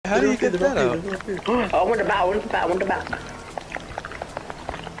How do you get that out? I want the bat, I want the bat, I want the bat.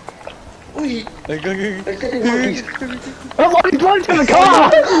 Oi! Let's get these monkeys. Oh, he's blown to the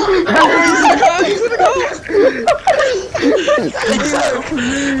car!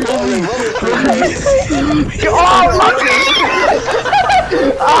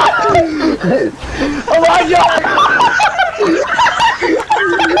 Oh my god!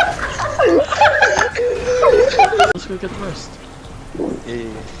 Let's go get the rest.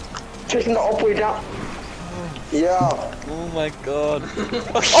 Yeah. Taking the upward down. Yeah. Oh my god.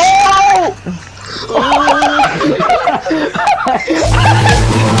 Oh!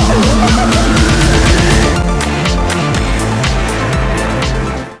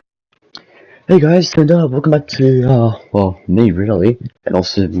 Hey guys, and welcome back to, well, me really, and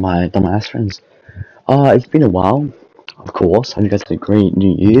also my dumbass friends. It's been a while, of course. Hope you guys had a great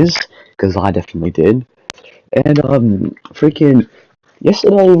New Year's, because I definitely did. And, freaking,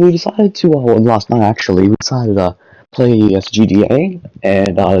 yesterday we decided to, well, last night actually, we decided to play GDA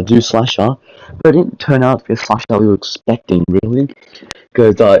and do Slasher, but it didn't turn out to be a Slasher that we were expecting, really,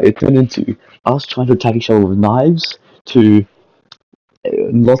 because it turned into us trying to attack each other with knives, to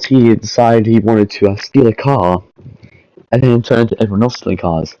Lottie decided he wanted to steal a car, and then turn into everyone else stealing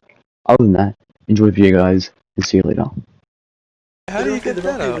cars. Other than that, enjoy the video guys, and see you later. How do you get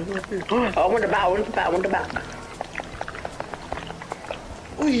that out? I want the bat, I want the bat, I want the bat.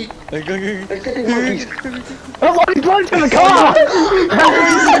 Oi! Let's get these monkeys. Oh, he's blown to the car!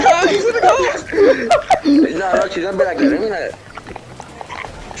 No, Roxy, don't be like that, don't be like that.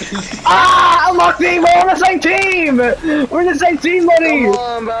 Ah! Unlucky! We're on the same team! We're in the same team, buddy! Come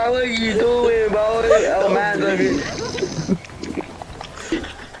on, bro, what are you doing, bro? Oh man, baby.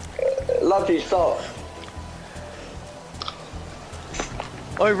 Lucky, stop.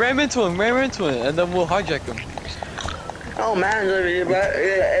 Oh, ram into him, and then we'll hijack him. Oh man, baby, bro.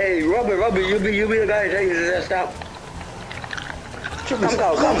 Hey, Robert, you be the guy that takes that stop. Come.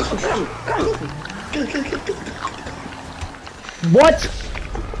 What?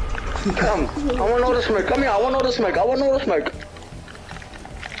 Come, I want all the smoke. Come here, I want all the smoke.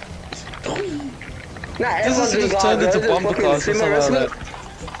 Nah, This is just turned into bumper cars or something like that.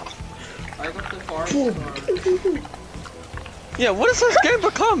 I got the farm. Yeah, what does this game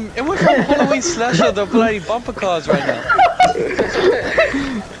become? It went from Halloween Slasher to bloody bumper cars right now.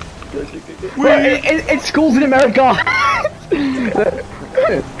 Well, it's schools in America!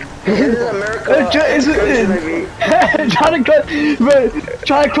 This is America.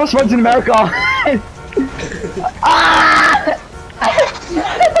 Trying to cross roads in America. Ah!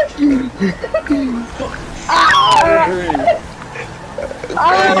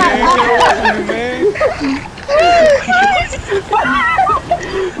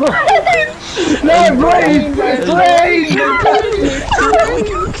 No, please!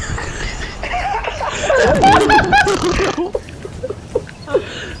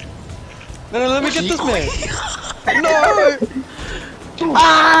 No, let me get this man. No!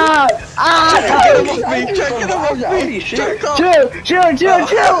 Ah! Get him off me! Check him off me! Check off! Chill!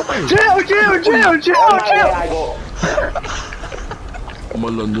 I'm a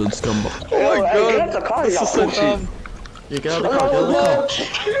London scumbag. Oh my god! This is so dumb. You get out of the car, get out of the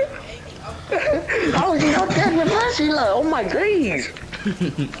car. How is he not dead with Ursula? Oh my days!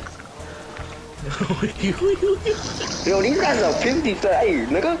 Yo, these guys are 50 to 8,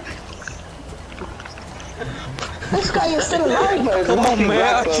 nigga. This guy is still alive, bro. Come on, man!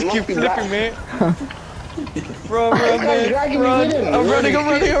 I just keep flipping, man. Run, man! Run! I'm running!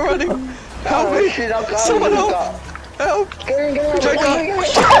 Help me! Someone help! Help! Get in. Check out!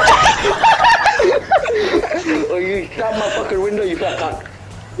 Oh, you shot my fucking window, you fat cunt.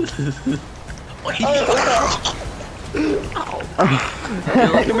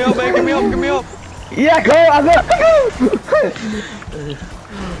 Get me up, man! Get me up! Yeah, go! I got.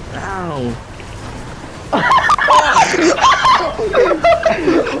 Ow.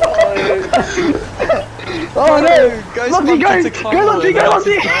 Oh no! Guys, Lottie, go! Go, Lottie!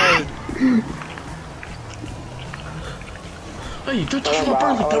 Hey, don't touch my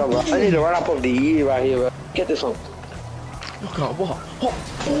brother. I need to run up of the E right here, bro. Get this one. Look at what?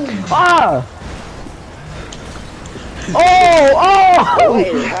 Ah! Oh! What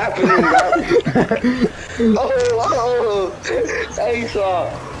is happening, bro? Oh! Hey, sir.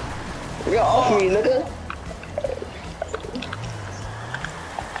 Get off me, nigga.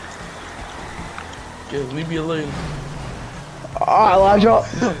 Yeah, leave me alone. Alright, Elijah.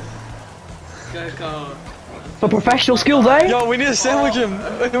 For professional skills, eh? Yo, we need to sandwich him!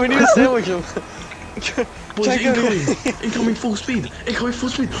 Boys, incoming full speed. Incoming full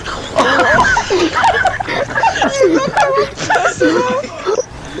speed.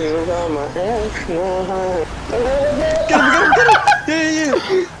 Yeah.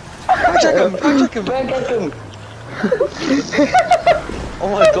 Check him. Oh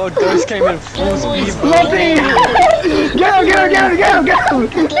my god, Ghost came in full speed. Lucky! Get him!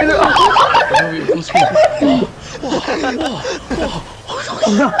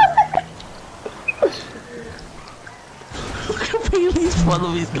 Bailey's front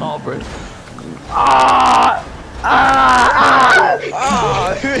of his car, bro.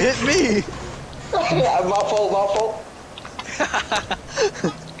 Who hit me? My fault.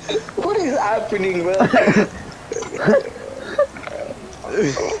 What is happening, bro?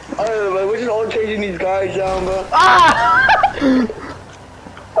 Oh, man, we're just all chasing these guys down, bro.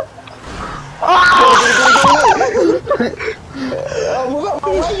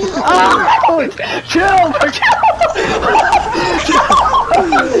 Chill!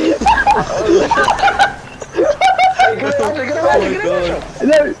 Go!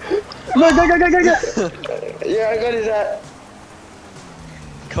 Yeah, I got his hat.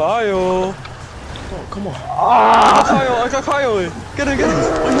 Kyle. Oh, come on. I got Kyle. Get him.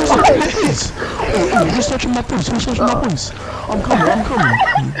 Oh, you're touching my boots. I'm coming.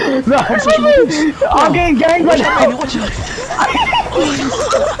 I'm getting ganged by Bailey, watch it.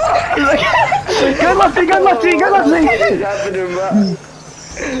 Good luck, What is happening, bro?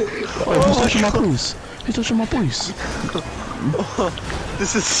 Oh, who's touching my boots?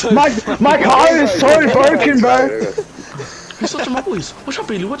 This is so my car is so broken, bro. Who's touching my boys? Watch out,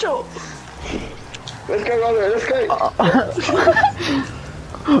 Bailey, watch out! Let's go, Robert, let's go!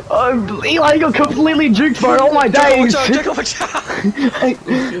 Eli got completely juked, bro. Oh my days. Watch out.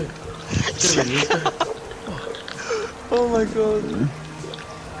 Oh my god.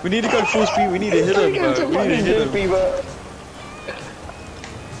 We need to go full speed. We need to hit him, bro. We need to hit him.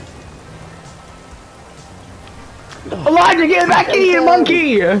 Elijah, get back in here,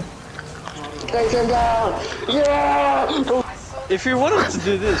 monkey! Take him down! Yeah! If we wanted to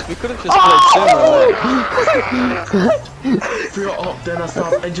do this, we could have just played Summer. If you're up, then I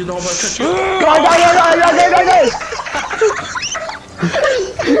start engine on my country. Go!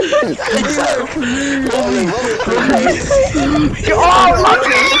 Oh,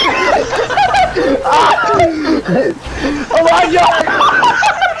 monkey! Elijah!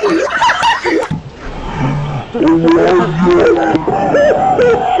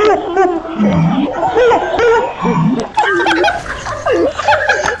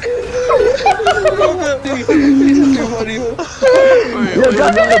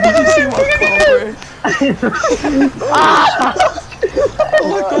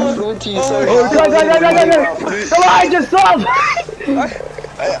 Elijah, stop!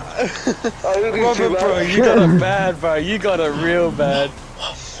 Robert, bro, you got a bad, bro. You got a real bad.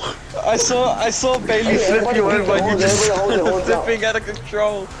 I saw Bailey flipping you, but you just flipping out of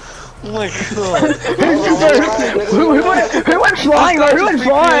control. Oh my god. Who went flying, bro? Who went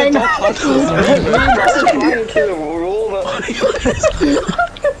flying? I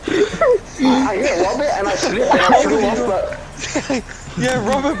hit Robert and I slipped and I flew off, but... Yeah,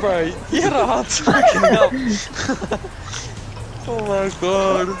 Robert, bro. You had a hard time picking up. Oh my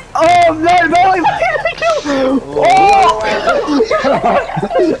god. Oh no,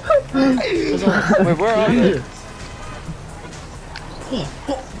 Wait, where are you?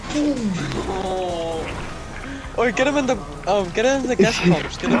 Oh, get him in the gas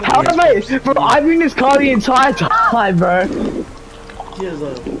pumps. Get him in the How am I? Bro, I've been in this car the entire time, bro. Here's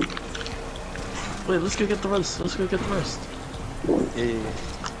wait, let's go get the rest. Yeah.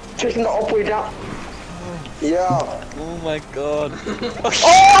 Taking the upway down. Yeah. Oh my god.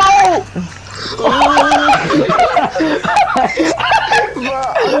 Oh! Bro,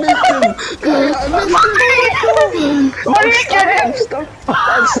 I missed him. What did you get him?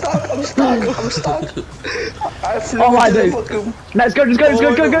 I'm stuck. I flew Oh my into the days. fucking... Let's go. Let's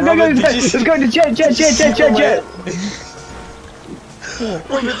go to jet.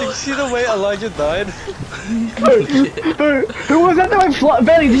 Robert, did you see the way Elijah died? Who was that went flying?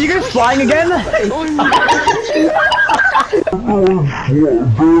 Bailey, did you go flying again? Oh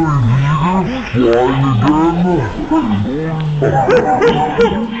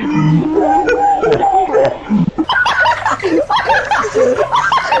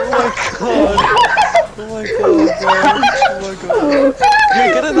my god. Yeah,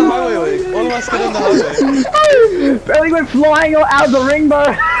 get in the highway, wait. All of us get in the highway. Bailey went flying out of the ring, bro.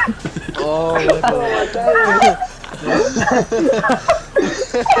 Oh my god.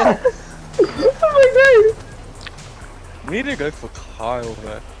 Oh my god. We need to go for Kyle,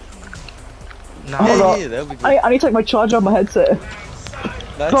 man. Nah, Hold on. Yeah, that'll be good. I need to take my charger off my headset.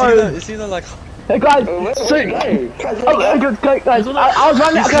 That's Sorry. it's either like... Hey guys, so, Hey, guys, I was right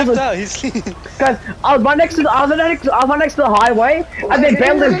He next, slipped out. He's guys, I was right next to the highway, and then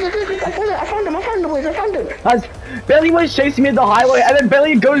Bailey, I found him. guys, Bailey was chasing me at the highway, and then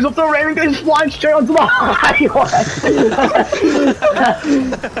Bailey goes up the ramp and goes flying straight onto the highway.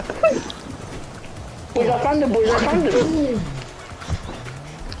 Boys, I found him.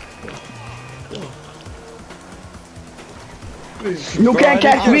 You can't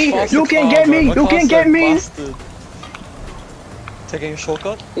catch me. You can't get me. You can't get me. Taking a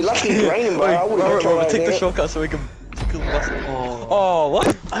shortcut? You're lucky it's raining, bro. I wouldn't Robert, take the shortcut so we can kill the bastard. Oh,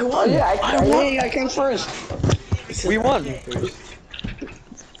 what? I Oh won. yeah, I won. I came first. We won.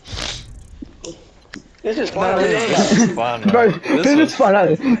 This is fun. No, this is fun, Bro, man. this is fun.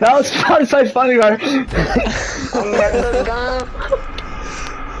 That was fun. So funny, bro. I'm better than God.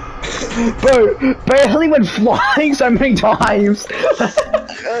 Bro, Bailey went flying so many times.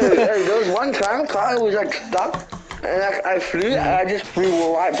 Hey, there was one time Kyle was like stuck, and I flew, and I just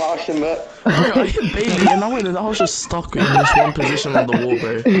flew right past him, but... I hit baby and I was just stuck in this one position on the wall,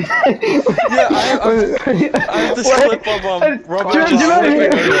 bro. Yeah, I have this clip of Robert Do you just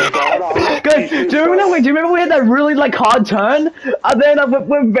remember- flipping. Guys, do you remember we had that really like hard turn? And then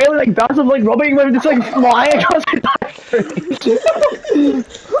when Bailey like bounced off like Robert, we were just like flying across the country.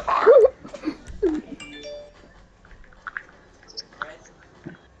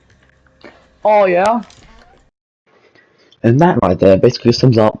 Oh yeah. And that right there basically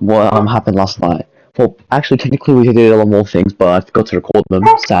sums up what happened last night. Well, actually, technically we did a lot more things, but I forgot to record them,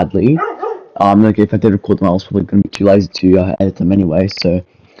 sadly. Like if I did record them, I was probably gonna be too lazy to edit them anyway. So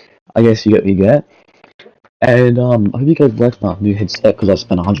I guess you get what you get. And I hope you guys liked my new headset because I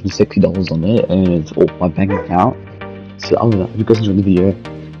spent $160 on it, and it's all my bank account. So I hope you guys enjoyed the video,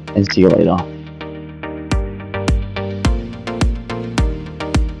 and see you later.